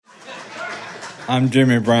I'm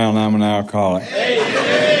Jimmy Brown. I'm an alcoholic.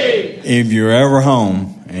 If you're ever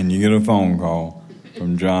home and you get a phone call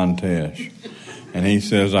from John Tesh, and he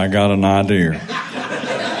says, I got an idea,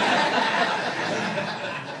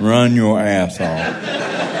 run your ass off.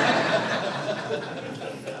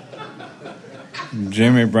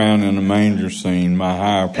 Jimmy Brown in the manger scene, my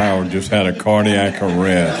higher power just had a cardiac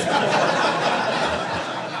arrest.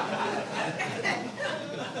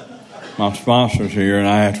 My sponsor's here, and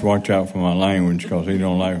I have to watch out for my language because he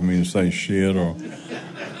don't like me to say shit, or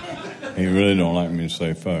he really don't like me to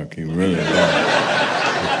say fuck. He really don't.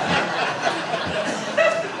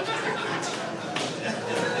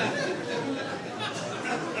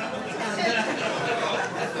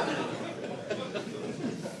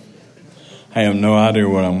 I have no idea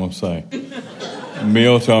what I'm going to say.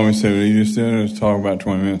 Bill told me, he said, you just talk about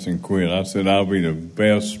 20 minutes and quit. I said, I'll be the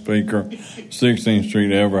best speaker 16th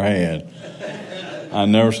Street ever had. I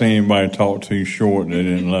never seen anybody talk too short they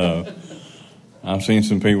didn't love. I've seen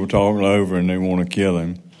some people talk over and they want to kill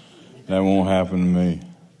him. That won't happen to me.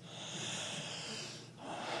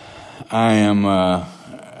 I am,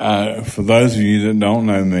 for those of you that don't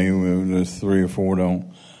know me, there's 3 or 4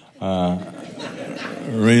 don't,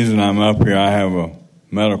 the reason I'm up here, I have a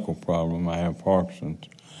medical problem. I have Parkinson's.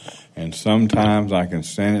 And sometimes I can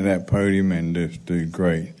stand at that podium and just do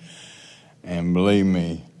great. And believe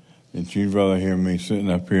me, that you'd rather hear me sitting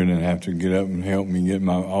up here than have to get up and help me get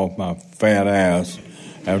off my fat ass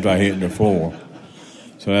after I hit the floor.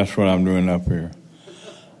 So that's what I'm doing up here.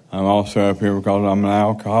 I'm also up here because I'm an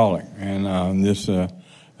alcoholic. And this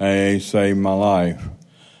AA saved my life.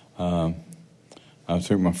 I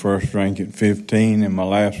took my first drink at 15 and my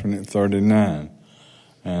last one at 39.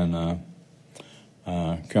 And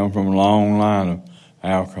come from a long line of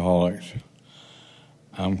alcoholics.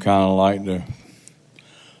 I'm kind of like the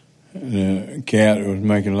cat that was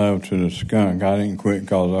making love to the skunk. I didn't quit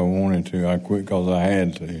because I wanted to. I quit because I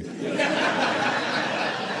had to.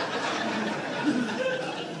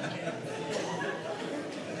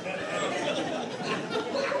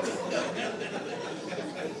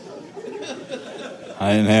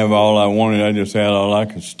 I didn't have all I wanted. I just had all I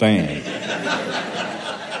could stand.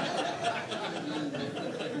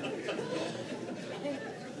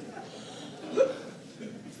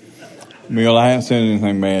 Bill, I haven't said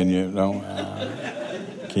anything bad yet. Don't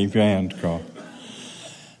keep your hands crossed.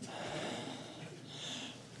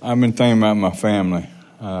 I've been thinking about my family.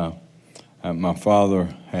 My father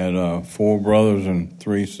had 4 brothers and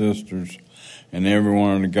 3 sisters, and every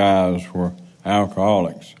one of the guys were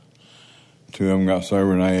alcoholics. 2 of them got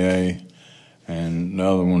sober in AA, and the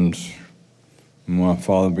other ones, my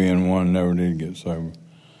father being one, never did get sober.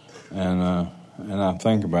 And I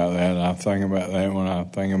think about that. I think about that when I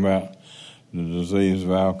think about the disease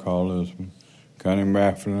of alcoholism, cunning,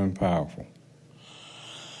 baffling, and powerful.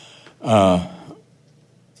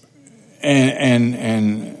 And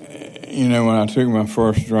you know, when I took my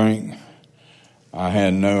first drink, I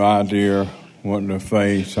had no idea what to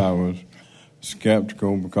face. I was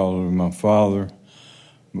skeptical because of my father.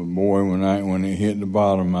 But boy, when it hit the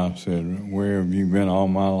bottom, I said, where have you been all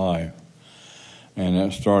my life? And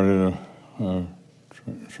that started a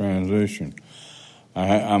transition.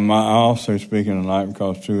 I'm also speaking tonight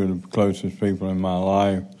because 2 of the closest people in my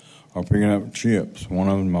life are picking up chips. One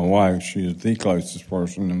of them is my wife. She is the closest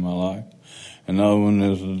person in my life. Another one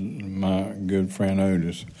is my good friend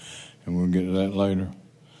Otis, and we'll get to that later.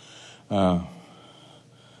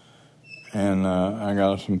 And I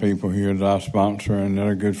got some people here that I sponsor, and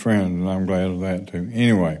they're good friends, and I'm glad of that too.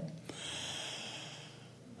 Anyway,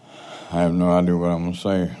 I have no idea what I'm going to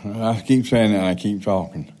say. I keep saying that, and I keep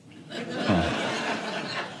talking.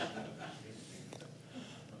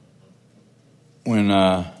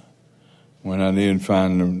 When I did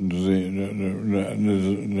find the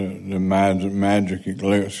magic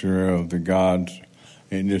elixir of the gods,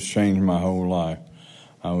 it just changed my whole life.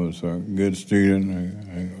 I was a good student,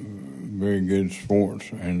 very good sports,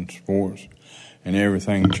 and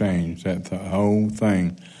everything changed. That the whole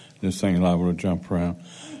thing, this thing liable to jump around.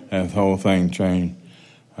 That whole thing changed.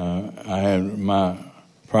 I had my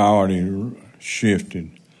priority shifted,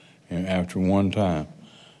 and after one time,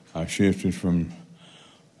 I shifted from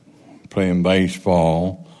playing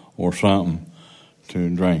baseball or something to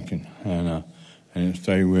drinking, and it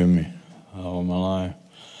stayed with me all my life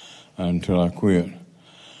until I quit.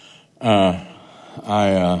 I've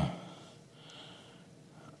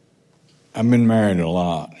been married a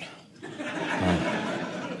lot.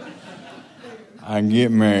 I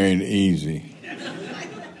get married easy.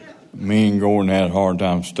 Me and Gordon had a hard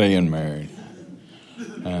time staying married,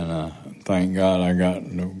 and thank God I got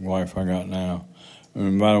the wife I got now.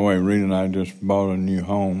 And by the way, Rita and I just bought a new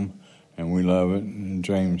home, and we love it in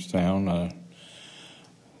Jamestown.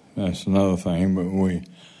 That's another thing, but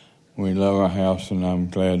we love our house, and I'm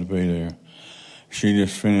glad to be there. She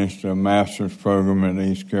just finished a master's program at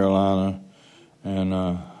East Carolina,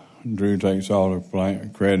 and Drew takes all the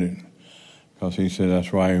credit because he said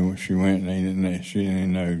that's why she went, and she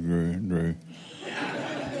didn't know Drew.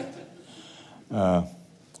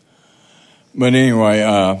 But anyway,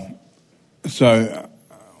 so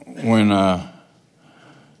when I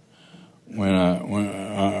went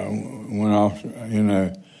off, you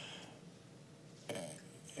know,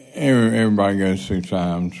 everybody goes through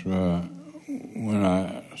times. When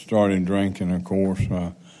I started drinking, of course,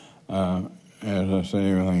 as I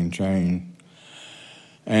say, everything changed,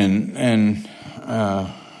 and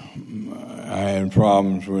I had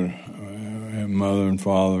problems with mother and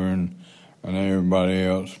father and everybody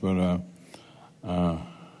else, but I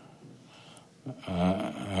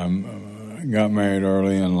got married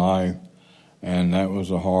early in life, and that was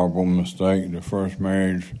a horrible mistake. The first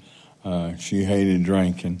marriage, she hated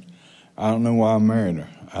drinking. I don't know why I married her.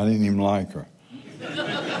 I didn't even like her.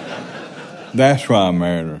 That's why I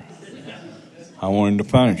married her. I wanted to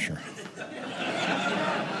punish her.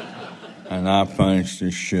 And I punished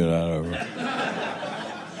the shit out of her.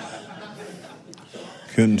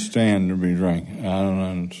 Couldn't stand to be drinking. I don't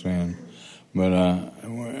understand. But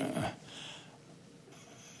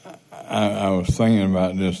I was thinking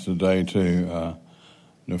about this today, too.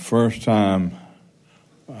 The first time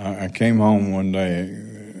I came home one day,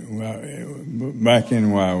 back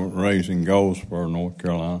in when I was raised in Goldsboro, North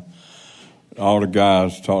Carolina, all the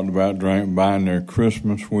guys talked about buying their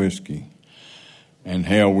Christmas whiskey. And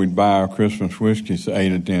hell, we'd buy our Christmas whiskey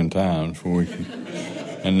 8 or 10 times before we could,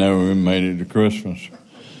 and never made it to Christmas.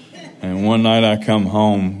 And one night I come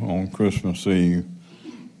home on Christmas Eve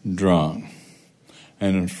drunk,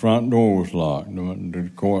 and the front door was locked.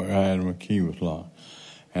 The court I had my key was locked,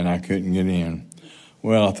 and I couldn't get in.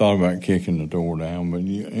 Well, I thought about kicking the door down, but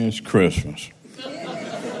it's Christmas.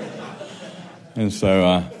 And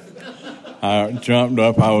so I jumped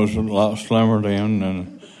up. I was a lot slimmer then,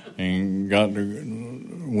 and got the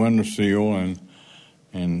window seal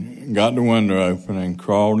and got the window open and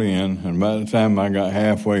crawled in. And by the time I got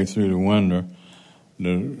halfway through the window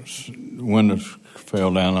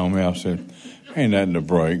fell down on me. I said, "Ain't that the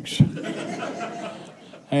brakes?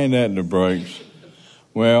 Ain't that the brakes?"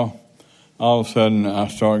 Well, all of a sudden I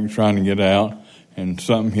started trying to get out, and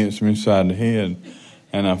something hits me inside the head,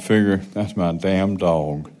 and I figure that's my damn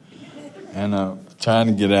dog. And I tried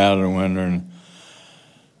to get out of the window, and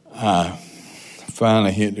I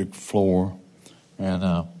finally hit the floor, and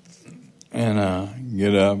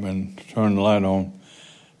get up and turn the light on,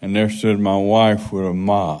 and there stood my wife with a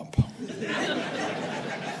mop.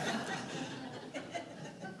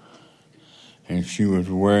 And she was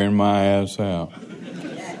wearing my ass out.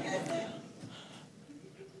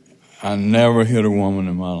 I never hit a woman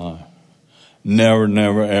in my life.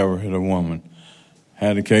 Never, ever hit a woman.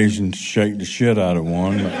 Had occasion to shake the shit out of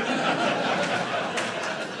one, but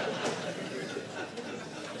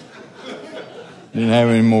didn't have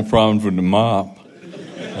any more problems with the mop.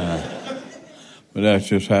 But that's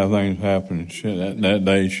just how things happen. That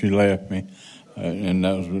day she left me, and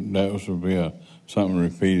that was to be something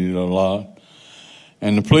repeated a lot.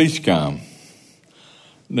 And the police come.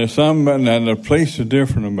 There's something about that. The police are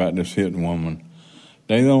different about this hitting woman.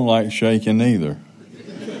 They don't like shaking either.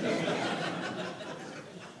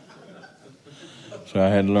 So I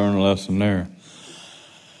had to learn a lesson there.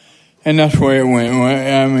 And that's where it went.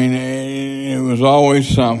 I mean, it was always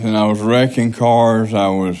something. I was wrecking cars. I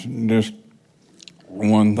was just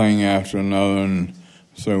one thing after another. And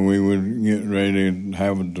so we would get ready to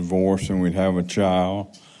have a divorce, and we'd have a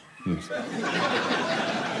child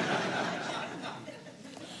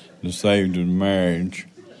to save the marriage.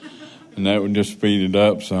 And that would just speed it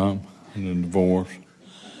up some, the divorce.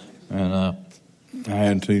 And I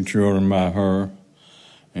had 2 children by her,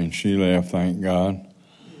 and she left, thank God.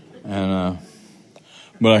 And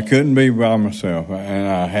but I couldn't be by myself, and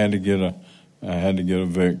I had to get a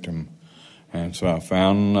victim. And so I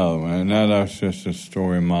found another one, and that's just the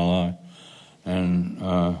story of my life. And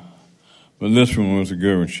but this one was a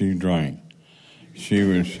good one. She drank. She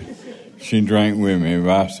drank with me. If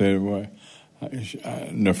I said, well,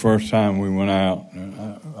 the first time we went out,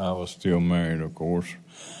 I was still married, of course,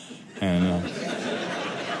 and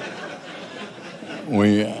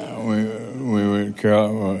we were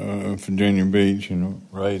at Virginia Beach and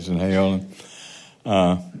raising hell.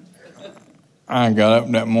 And I got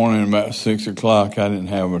up that morning about 6 o'clock. I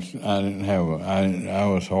was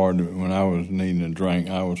hard when I was needing a drink.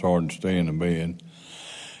 I was hard to stay in the bed.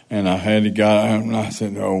 And I had to get out, and I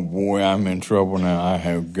said, oh, boy, I'm in trouble now. I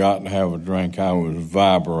have got to have a drink. I was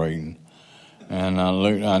vibrating. And I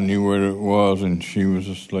looked, I knew where it was, and she was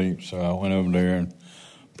asleep. So I went over there and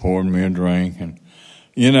poured me a drink. And,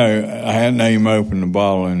 you know, I hadn't even opened the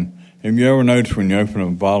bottle. And have you ever noticed when you open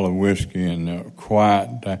a bottle of whiskey and quiet,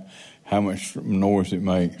 how much noise it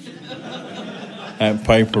makes? That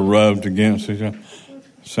paper rubbed against it.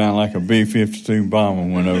 Sound like a B-52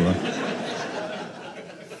 bomber went over.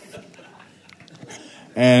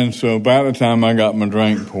 And so about the time I got my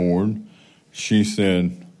drink poured, she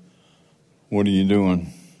said, what are you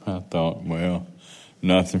doing? I thought, well,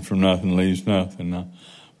 nothing from nothing leaves nothing. I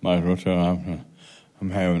might as well tell her I'm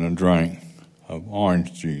having a drink of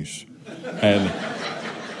orange juice.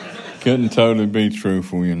 Couldn't totally be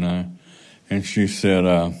truthful, you know. And she said,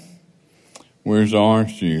 where's the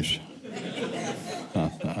orange juice?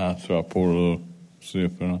 So I poured a little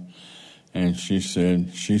sip in it. And she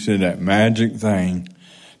said that magic thing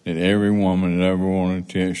that every woman that ever wanted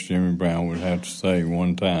to text Jimmy Brown would have to say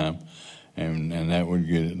one time, and that would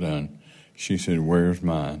get it done. She said, where's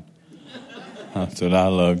mine? I said, I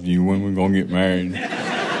love you. When we going to get married?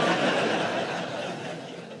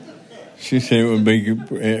 She said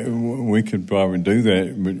we could probably do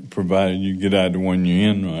that, but provided you get out of the one you're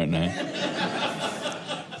in right now.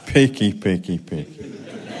 Picky.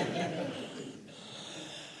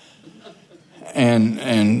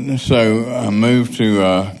 And so I moved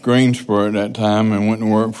to Greensboro at that time and went to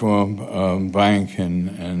work for a bank,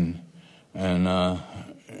 and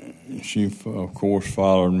she, of course,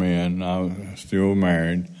 followed me, and I was still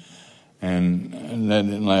married, and that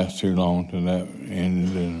didn't last too long till that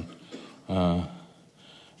ended,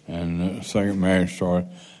 and the second marriage started.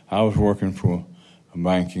 I was working for a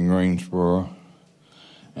bank in Greensboro,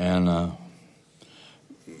 and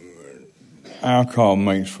alcohol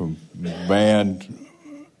makes for bad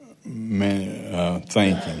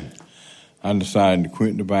thinking. I decided to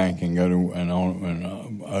quit the bank and go to and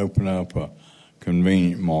open up a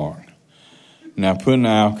convenient mart. Now, putting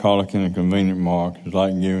an alcoholic in a convenient mart is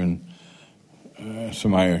like giving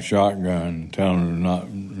somebody a shotgun and telling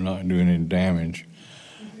them to not do any damage,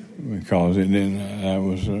 because it didn't. That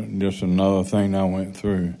was just another thing I went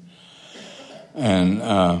through, and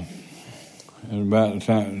about the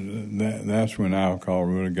time that's when alcohol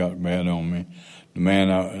really got bad on me.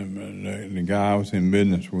 The guy I was in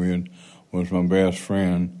business with was my best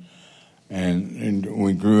friend, and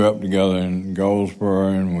we grew up together in Goldsboro,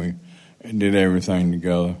 and we did everything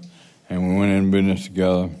together, and we went in business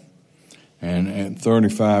together. And at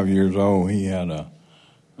 35 years old, he had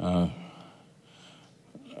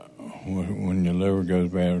when your liver goes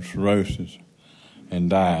bad, cirrhosis, and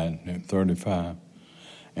died at 35.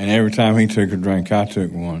 And every time he took a drink, I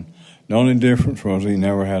took one. The only difference was he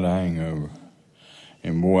never had a hangover.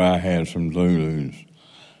 And boy, I had some Zulus,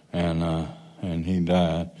 and he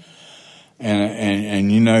died.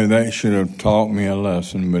 And you know, that should have taught me a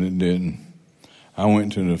lesson, but it didn't. I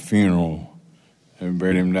went to the funeral and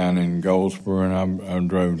buried him down in Goldsboro, and I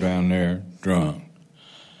drove down there drunk.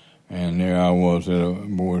 And there I was at a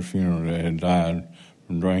boy's funeral that had died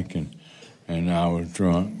from drinking, and I was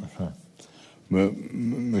drunk. But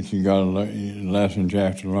you got lessons you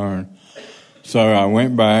have to learn. So I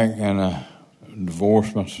went back and I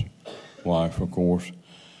divorced my wife, of course,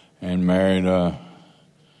 and married the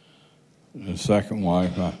second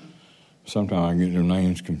wife. Sometimes I get their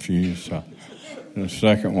names confused. So the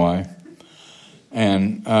second wife.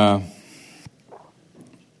 And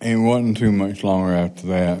it wasn't too much longer after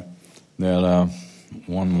that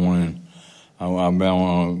one morning I've been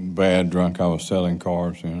on a bad drunk. I was selling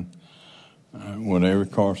cars, and what every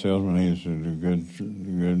car salesman needs to do a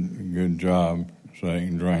good job so they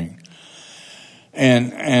can drink.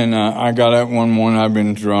 And I got up one morning. I'd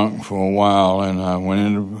been drunk for a while, and I went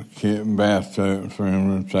into the bathtub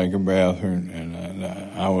room to take a bath, and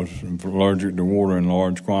I was allergic to water in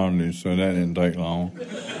large quantities, so that didn't take long.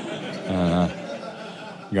 And I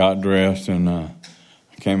got dressed, and I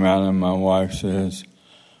came out, and my wife says,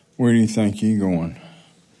 "Where do you think you're going?"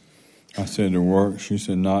 I said, "To work." She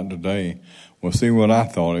said, "Not today." Well, see, what I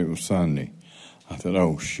thought, it was Sunday. I thought,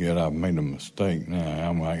 oh, shit, I've made a mistake now.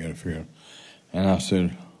 I might get a fear. And I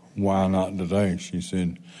said, "Why not today?" She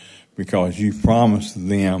said, "Because you promised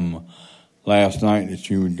them last night that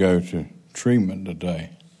you would go to treatment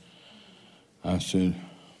today." I said,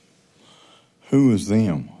 "Who is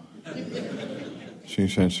them?" She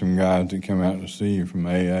said, "Some guys that come out to see you from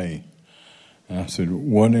AA." And I said,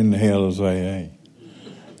 "What in the hell is AA?"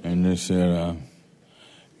 And they said,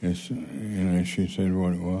 she said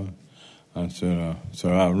what it was. I said, so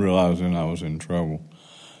I realized then I was in trouble.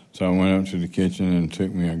 So I went up to the kitchen and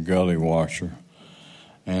took me a gully washer.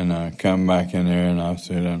 And I come back in there and I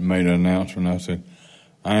made an announcement. I said,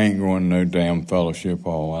 I ain't going to no damn fellowship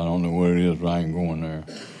hall. I don't know what it is, but I ain't going there.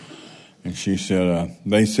 And she said,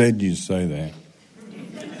 they said you'd say that.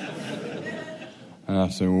 And I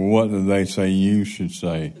said, well, what did they say you should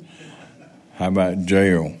say? How about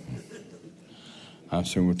jail? I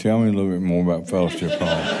said, well, tell me a little bit more about fellowship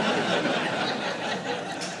hall.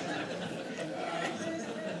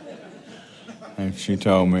 And she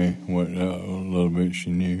told me what a little bit she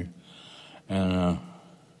knew. And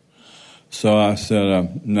so I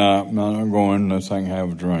said, no, I'm not going unless I can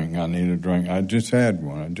have a drink. I need a drink. I just had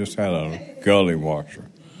one. I just had a gully washer.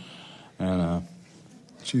 And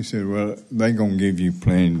she said, well, they're going to give you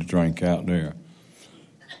plenty to drink out there.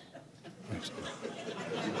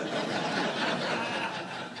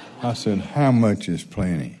 I said, how much is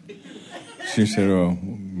plenty? She said, well,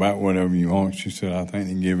 about whatever you want. She said, I think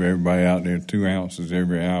they give everybody out there 2 ounces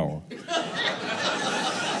every hour.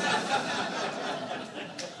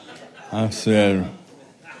 I said,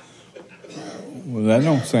 well, that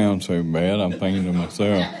don't sound so bad. I'm thinking to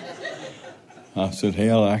myself. I said,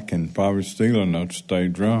 hell, I can probably steal enough to stay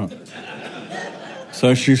drunk.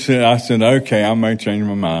 So she said, I said, okay, I may change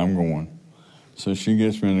my mind. I'm going. So she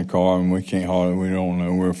gets me in the car, and we don't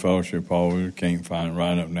know where fellowship hall. We can't find it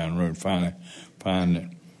right up down the road. Find it.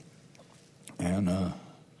 And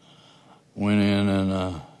went in,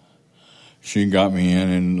 and she got me in,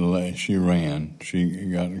 and she ran. She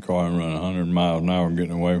got in the car and ran 100 miles an hour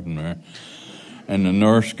getting away from there. And the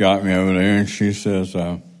nurse got me over there, and she says,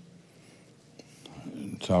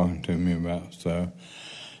 talking to me about stuff.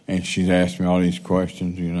 And she's asked me all these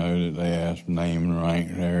questions, that they ask, name and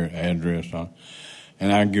rank, their address on.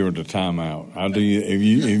 And I give her the timeout. If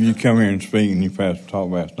you come here and speak and you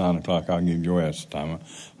talk past 9 o'clock, I'll give your ass the timeout.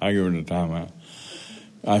 I give her the timeout.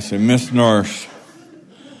 I said, Miss Nurse,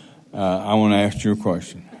 I want to ask you a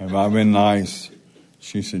question. Have I been nice?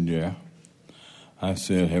 She said, yeah. I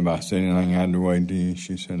said, have I said anything out of the way to you?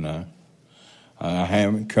 She said, no. I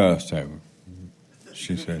haven't cussed, have I?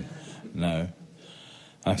 She said, no.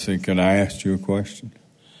 I said, could I ask you a question?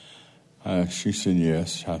 She said,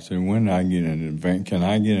 yes. I said, when do I get an advance? Can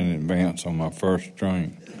I get an advance on my first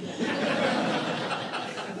drink?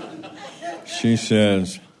 She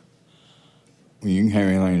says, well, you can have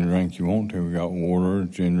anything to drink you want to. We got water,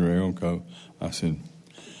 ginger ale, Coke. I said,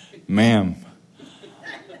 ma'am,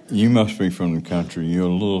 you must be from the country. You're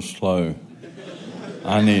a little slow.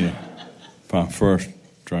 I need my first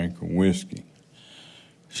drink of whiskey.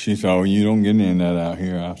 She said, oh, you don't get any of that out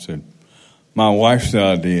here. I said, my wife said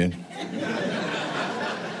I did.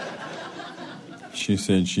 She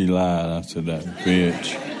said she lied. I said, that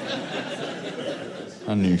bitch.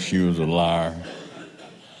 I knew she was a liar.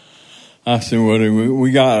 I said, well,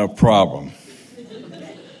 we got a problem.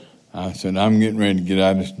 I said, I'm getting ready to get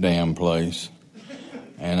out of this damn place.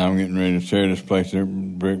 And I'm getting ready to tear this place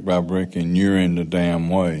brick by brick, and you're in the damn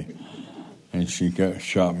way. And she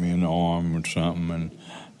shot me in the arm or something, and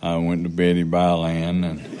I went to Betty Byland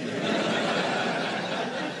and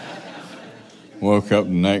woke up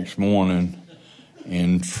the next morning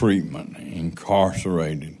in treatment,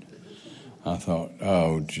 incarcerated. I thought,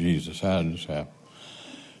 oh, Jesus, how did this happen?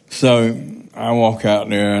 So I walk out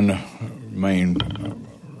there in the main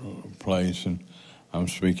place, and I'm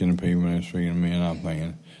speaking to people, and they're speaking to me, and I'm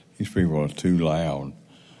thinking, these people are too loud.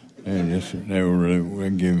 They were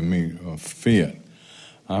giving me a fit.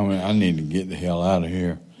 I need to get the hell out of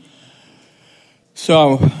here.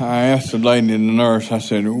 So I asked the lady, the nurse, I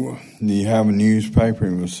said, do you have a newspaper?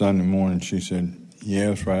 It was Sunday morning. She said, yeah,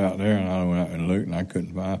 it's right out there. And I went out and looked, and I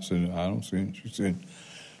couldn't find it. I said, I don't see it. She said,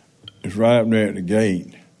 it's right up there at the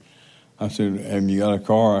gate. I said, have you got a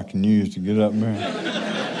car I can use to get up there?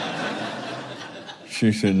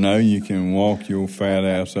 She said, no, you can walk your fat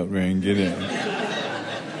ass up there and get it.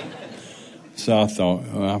 So I thought,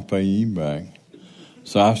 well, I'll pay you back.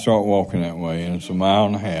 So I start walking that way, and it's 1.5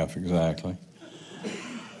 miles exactly.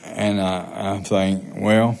 And I think,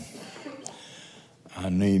 well, I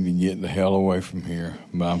need to get the hell away from here.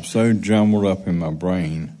 But I'm so jumbled up in my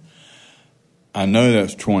brain. I know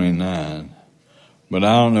that's 29, but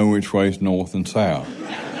I don't know which way is north and south.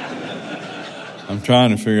 I'm trying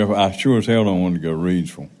to figure out, I sure as hell don't want to go to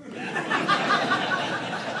Reidsville.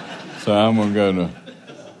 So I'm going to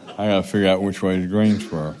I got to figure out which way is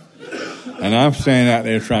Greensboro. And I'm standing out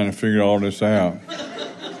there trying to figure all this out.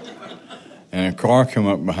 And a car come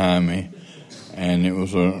up behind me, and it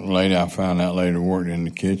was a lady I found out later worked in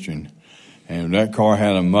the kitchen. And that car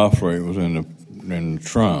had a muffler. It was in the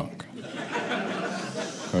trunk.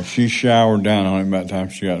 'Cause she showered down on it by the time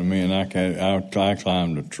she got to me, and I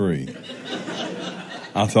climbed a tree.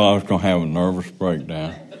 I thought I was going to have a nervous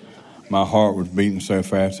breakdown. My heart was beating so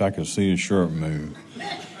fast I could see the shirt move.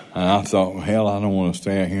 And I thought, well, hell, I don't want to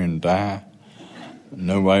stay out here and die.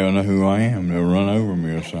 Nobody will know who I am. They'll run over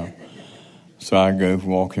me or something. So I go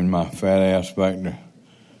walking my fat ass back to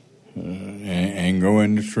and go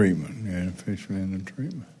into treatment. Yeah, officially into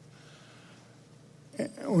treatment.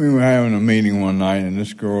 We were having a meeting one night, and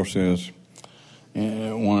this girl says,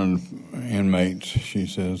 one of the inmates, she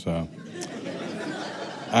says, I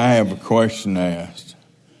have a question asked.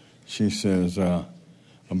 She says,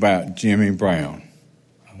 about Jimmy Brown.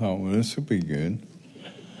 I thought, well, this will be good.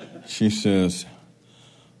 She says,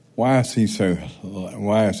 why is he so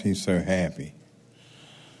happy?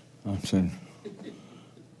 I said,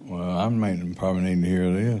 well, I probably need to hear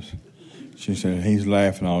this. She said, he's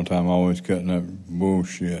laughing all the time, always cutting up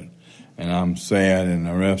bullshit. And I'm sad, and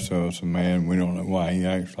the rest of us are mad. We don't know why he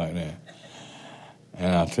acts like that.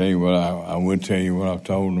 And I tell you what, I would tell you what I've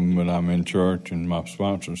told him, but I'm in church, and my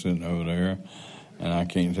sponsor's sitting over there, and I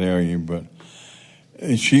can't tell you. But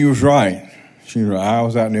she was right. I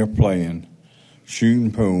was out there playing,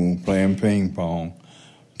 shooting pool, playing ping pong,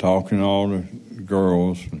 talking to all the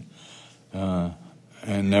girls, and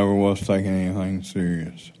never was taking anything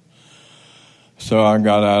serious. So I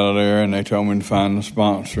got out of there, and they told me to find a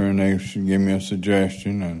sponsor, and they should give me a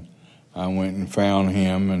suggestion, and I went and found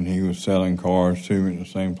him, and he was selling cars to me at the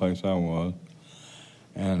same place I was.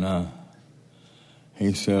 And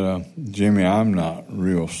he said, Jimmy, I'm not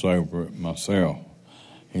real sober myself.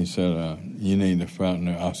 He said, you need to find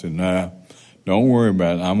out. I said, nah, don't worry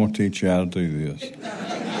about it. I'm going to teach you how to do this.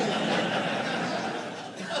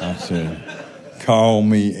 I said, call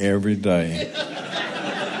me every day.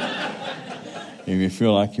 If you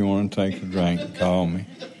feel like you want to take a drink, call me.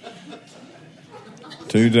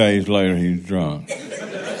 2 days later, he's drunk.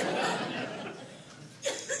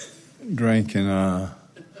 Drinking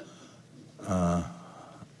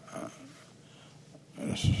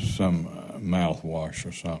some mouthwash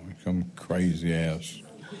or something, some crazy ass.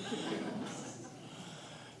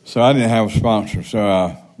 So I didn't have a sponsor, so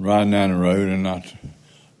I riding down the road, and I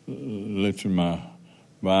lifted my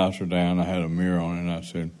visor down. I had a mirror on it, and I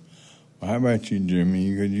said, well, how about you,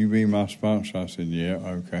 Jimmy? Could you be my sponsor? I said, yeah,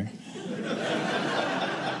 okay.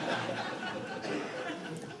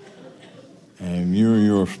 And if you're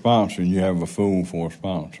your sponsor, you have a fool for a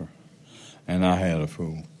sponsor. And I had a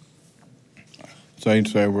fool. Stayed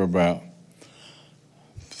sober about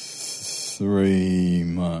 3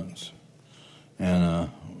 months.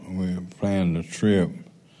 And we planned a trip,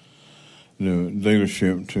 the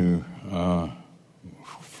dealership to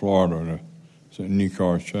Florida, to a new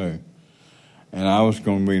car show. And I was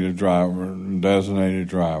going to be the driver, designated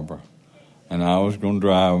driver. And I was going to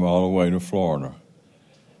drive all the way to Florida.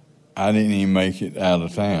 I didn't even make it out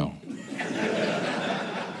of town.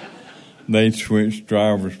 They switched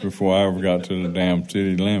drivers before I ever got to the damn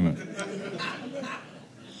city limit.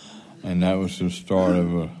 And that was the start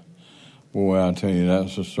of I tell you,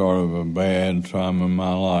 that's the start of a bad time in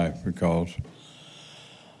my life, because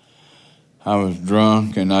I was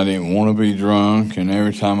drunk and I didn't want to be drunk, and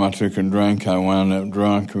every time I took a drink I wound up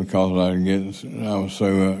drunk because I was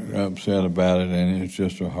so upset about it, and it's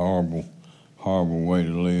just a horrible way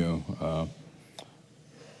to live.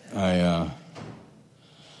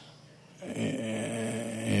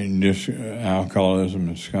 And just alcoholism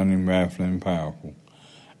is cunning, baffling, powerful,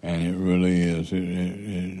 and it really is.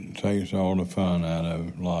 It takes all the fun out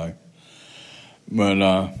of life. But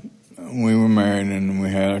we were married, and we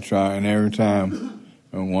had a child, and every time,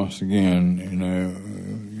 once again,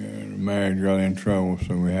 the marriage got in trouble,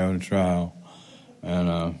 so we had a child,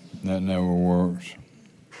 and that never works.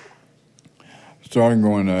 Started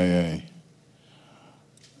going to AA,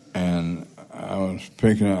 and I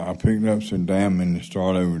picked up some damn many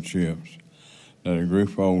start-over chips that a group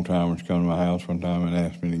of old-timers come to my house one time and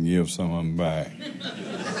asked me to give some of them back.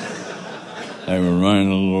 They were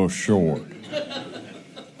running a little short.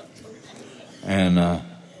 And I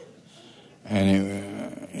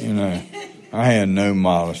had no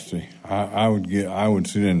modesty. I would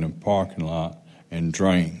sit in the parking lot and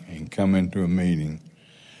drink and come into a meeting,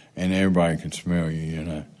 and everybody could smell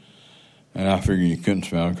you, And I figured you couldn't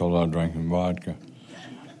smell it because I was drinking vodka.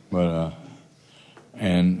 But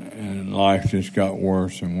and life just got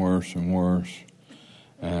worse and worse and worse.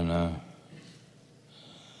 And I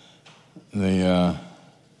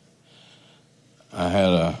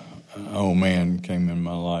had an old man came in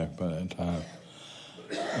my life by that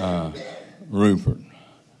time. Rupert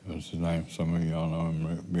was his name. Some of y'all know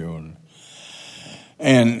him, Bill.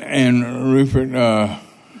 And Rupert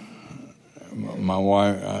my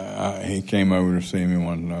wife, he came over to see me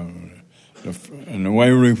one time. And the way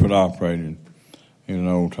Rupert operated, he's an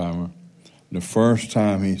old timer. The first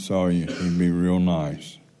time he saw you, he'd be real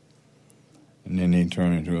nice, and then he'd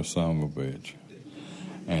turn into a son of a bitch.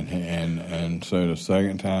 And so the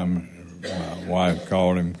second time, my wife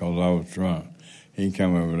called him because I was drunk. He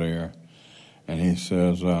come over there, and he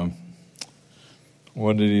says,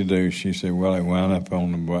 "What did he do?" She said, "Well, he wound up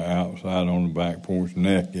on the outside on the back porch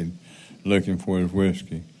naked, looking for his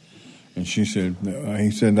whiskey." And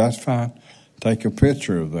he said, "That's fine. Take a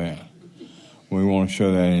picture of that. We want to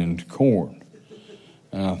show that in court."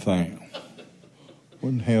 And I think,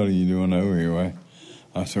 what the hell are you doing over here, right?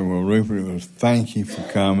 I said, "Well, Rupert, it was thank you for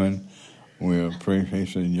coming. We appreciate." He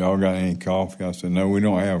said, "Y'all got any coffee?" I said, "No, we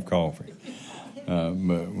don't have coffee." My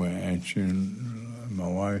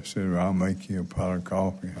wife said, "Well, I'll make you a pot of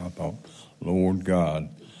coffee." I thought, Lord God,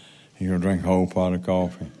 he'll drink a whole pot of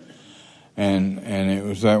coffee. And it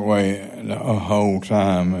was that way the whole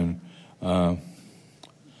time. And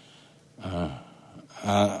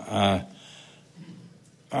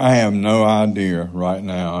I have no idea right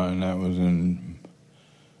now, and that was in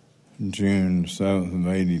June 7th of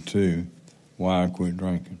 82, why I quit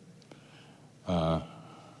drinking.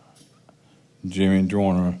 Jimmy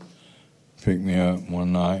Joyner picked me up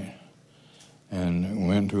one night and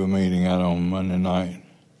went to a meeting out on Monday night,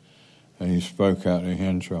 and he spoke out at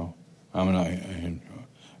Henshaw. Not Henshaw,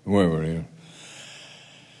 wherever it is.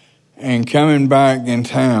 And coming back in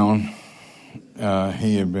town,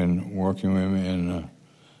 he had been working with me, and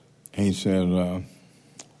he said,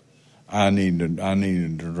 I needed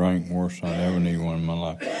to drink worse than I ever needed one in my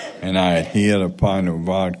life. And I had hid a pint of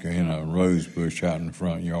vodka in a rose bush out in the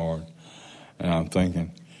front yard. And I'm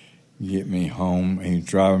thinking, get me home. He's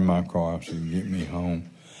driving my car. I said, get me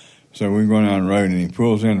home. So we're going down the road, and he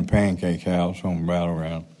pulls in the Pancake House on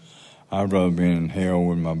Battleground. I'd rather be in hell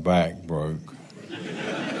with my back broke.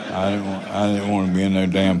 I didn't want to be in no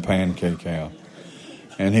damn Pancake House.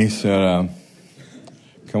 And he said,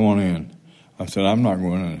 come on in. I said, I'm not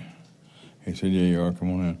going in. He said, yeah, you are.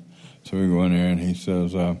 Come on in. So we go in there, and he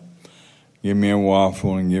says, give me a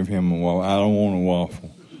waffle and give him a waffle. I don't want a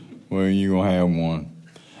waffle. Well, you're going to have one.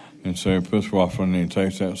 And so he puts waffle in there, and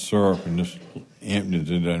takes that syrup and just empties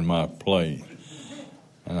it in my plate.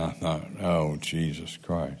 And I thought, oh, Jesus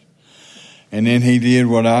Christ. And then he did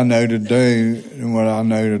what I know to do, and what I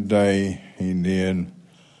know today he did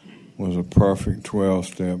was a perfect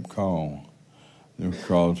 12-step call.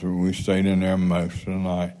 Because we stayed in there most of the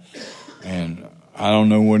night. And I don't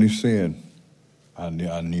know what he said. I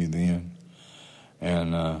knew then.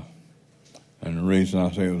 And the reason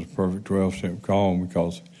I say it was a perfect 12-step call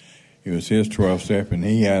because it was his 12-step, and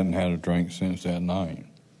he hadn't had a drink since that night.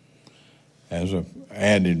 As an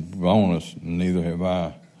added bonus, neither have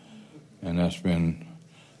I. And that's been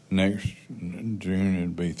next June,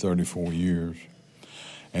 it'd be 34 years.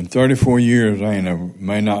 And 34 years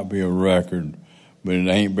may not be a record, but it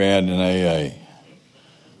ain't bad in AA.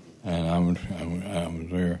 And I was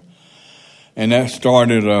there. And that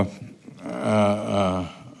started a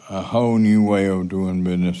whole new way of doing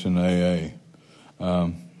business in AA.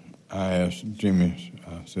 I asked Jimmy,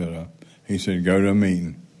 he said, go to a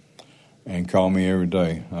meeting and call me every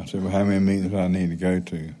day. I said, well, how many meetings do I need to go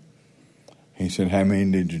to? He said, how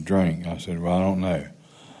many did you drink? I said, well, I don't know.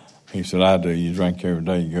 He said, I do. You drink every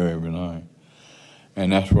day, you go every night.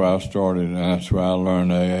 And that's where I started, and that's where I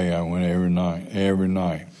learned AA. I went every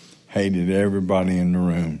night. Hated everybody in the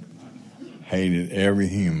room. Hated every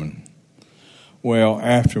human. Well,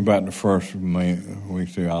 after about the first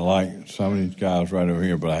week, I liked some of these guys right over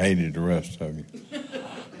here, but I hated the rest of you.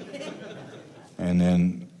 And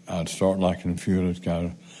then I'd start liking a few of those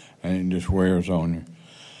guys, and it just wears on you.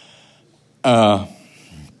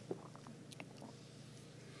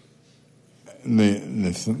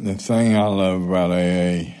 The thing I love about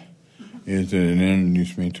AA is that it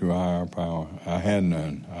introduced me to a higher power. I had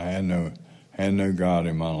none. I had no God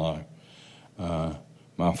in my life.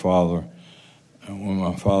 My father, when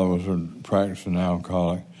my father was a practicing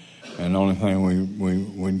alcoholic, and the only thing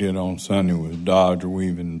we did on Sunday was dodge,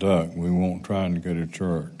 weave, and duck. We weren't trying to go to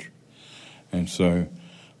church. And so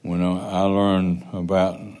when I learned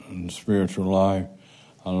about the spiritual life,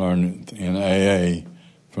 I learned it in AA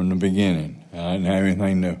from the beginning. And I didn't have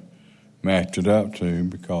anything to match it up to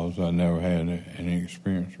because I never had any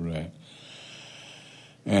experience with that.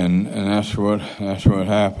 And that's what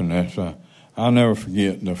happened. I'll never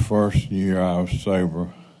forget the first year I was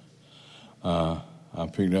sober. I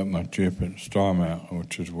picked up my chip at Starmount,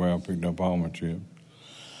 which is where I picked up all my chips.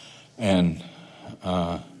 And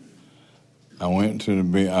I went to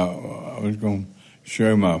I was going to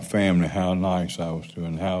show my family how nice I was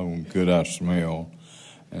doing, how good I smelled,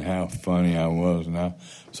 and how funny I was.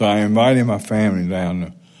 So I invited my family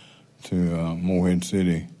down to Morehead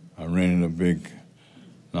City. I rented a big,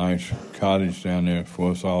 nice cottage down there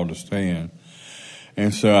for us all to stay in.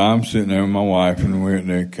 And so I'm sitting there with my wife, and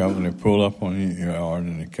they pull up on the yard,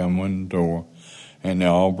 and they come in the door, and they're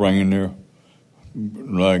all bringing their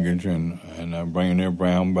luggage, and they're bringing their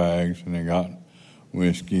brown bags, and they got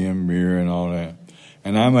whiskey and beer and all that.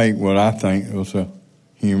 And I make what I think was a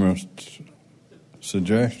humorous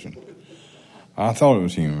suggestion. I thought it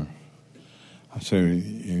was humorous. I said,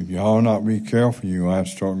 if y'all not be careful, you'll have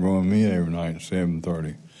to start going meat every night at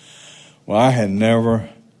 7:30. Well, I had never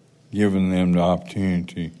given them the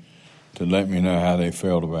opportunity to let me know how they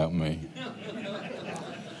felt about me.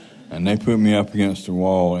 And they put me up against the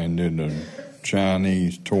wall and did the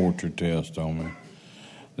Chinese torture test on me.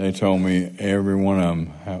 They told me, every one of them,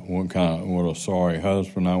 what a sorry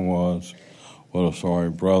husband I was, what a sorry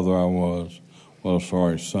brother I was, what a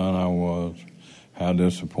sorry son I was, how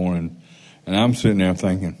disappointed. And I'm sitting there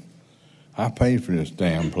thinking, I paid for this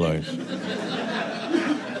damn place.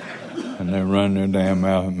 And they run their damn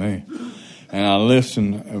mouth at me. And I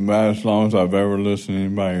listened about as long as I've ever listened to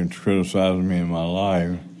anybody criticizing me in my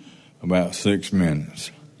life, about 6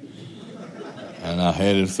 minutes. And I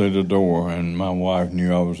headed through the door, and my wife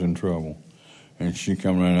knew I was in trouble. And she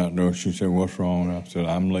come running out the door. She said, what's wrong? And I said,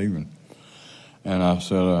 I'm leaving. And I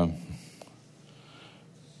said,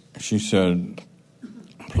 she said,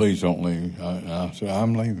 please don't leave. And I said,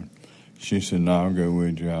 I'm leaving. She said, no, I'll go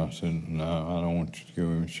with you. I said, no, I don't want you to go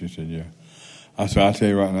with me. She said, yeah. I said, I'll tell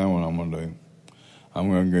you right now what I'm going to do. I'm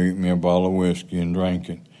going to go get me a bottle of whiskey and drink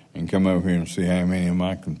it and come over here and see how many of them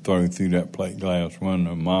I can throw through that plate glass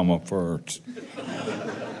window, mama first.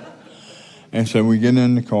 And so we get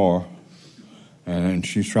in the car, and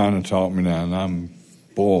she's trying to talk me down, and I'm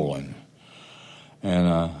boiling. And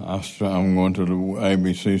I'm going to the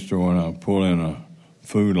ABC store, and I pull in a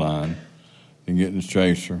Food Line to get the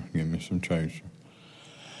chaser, get me some chaser.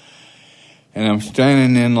 And I'm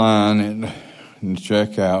standing in line at the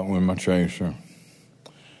checkout with my chaser,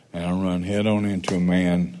 and I run head on into a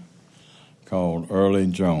man called Early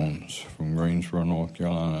Jones from Greensboro, North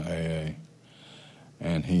Carolina, AA.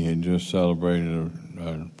 And he had just celebrated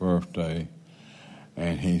a birthday,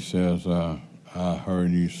 and he says, I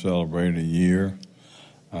heard you celebrate a year.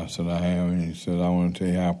 I said, I have. And he said, I want to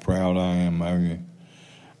tell you how proud I am of you.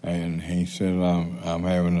 And he said, I'm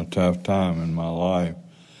having a tough time in my life.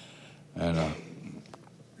 And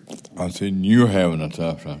I said, you're having a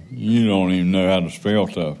tough time. You don't even know how to spell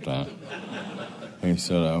tough time. He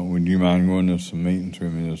said, would you mind going to some meetings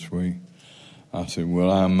with me this week? I said, well,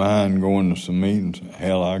 I mind going to some meetings.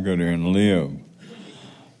 Hell, I go there and live.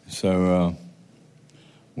 So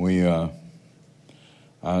we went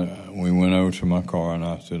over to my car, and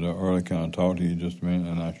I said, Early, can I talk to you just a minute?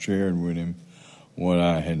 And I shared with him what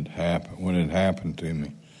had happened to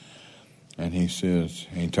me. And he says,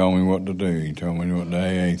 he told me what to do. He told me what the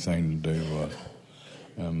AA thing to do was,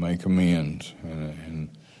 make amends.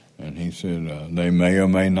 And he said, they may or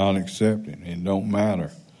may not accept it. It don't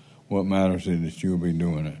matter. What matters is that you'll be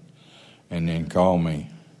doing it. And then call me.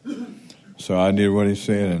 So I did what he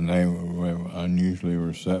said, and they were unusually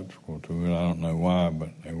receptive to it. I don't know why, but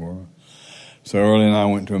they were. So Early and I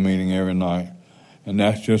went to a meeting every night. And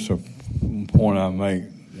that's just a point I make,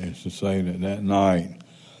 is to say that night,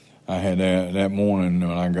 I had that morning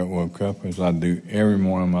when I woke up, as I do every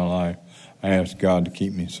morning in my life, I asked God to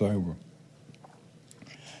keep me sober.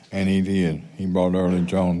 And he did. He brought Early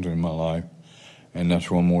Jones in my life, and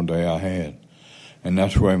that's one more day I had. And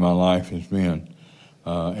that's the way my life has been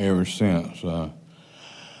ever since.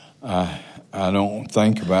 I don't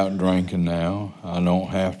think about drinking now. I don't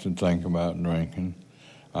have to think about drinking.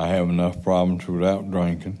 I have enough problems without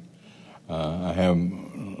drinking. I have,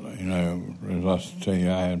 as I tell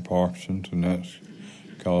you, I had Parkinson's, and that's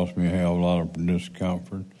caused me a hell of a lot of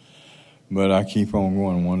discomfort. But I keep on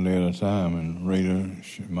going one day at a time. And Rita,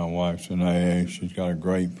 my wife's in AA. She's got a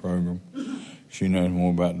great program. She knows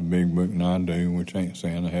more about the big book than I do, which ain't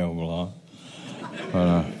saying a hell of a lot.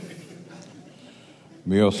 But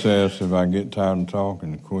Bill says if I get tired of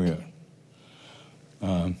talking, to quit.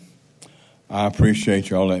 I appreciate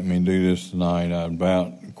y'all letting me do this tonight. I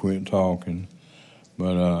about to quit talking,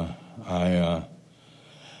 but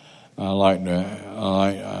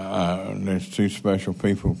there's two special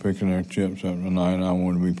people picking their chips up tonight, and I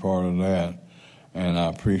want to be part of that. And I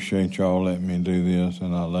appreciate y'all letting me do this,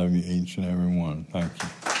 and I love you each and every one. Thank you.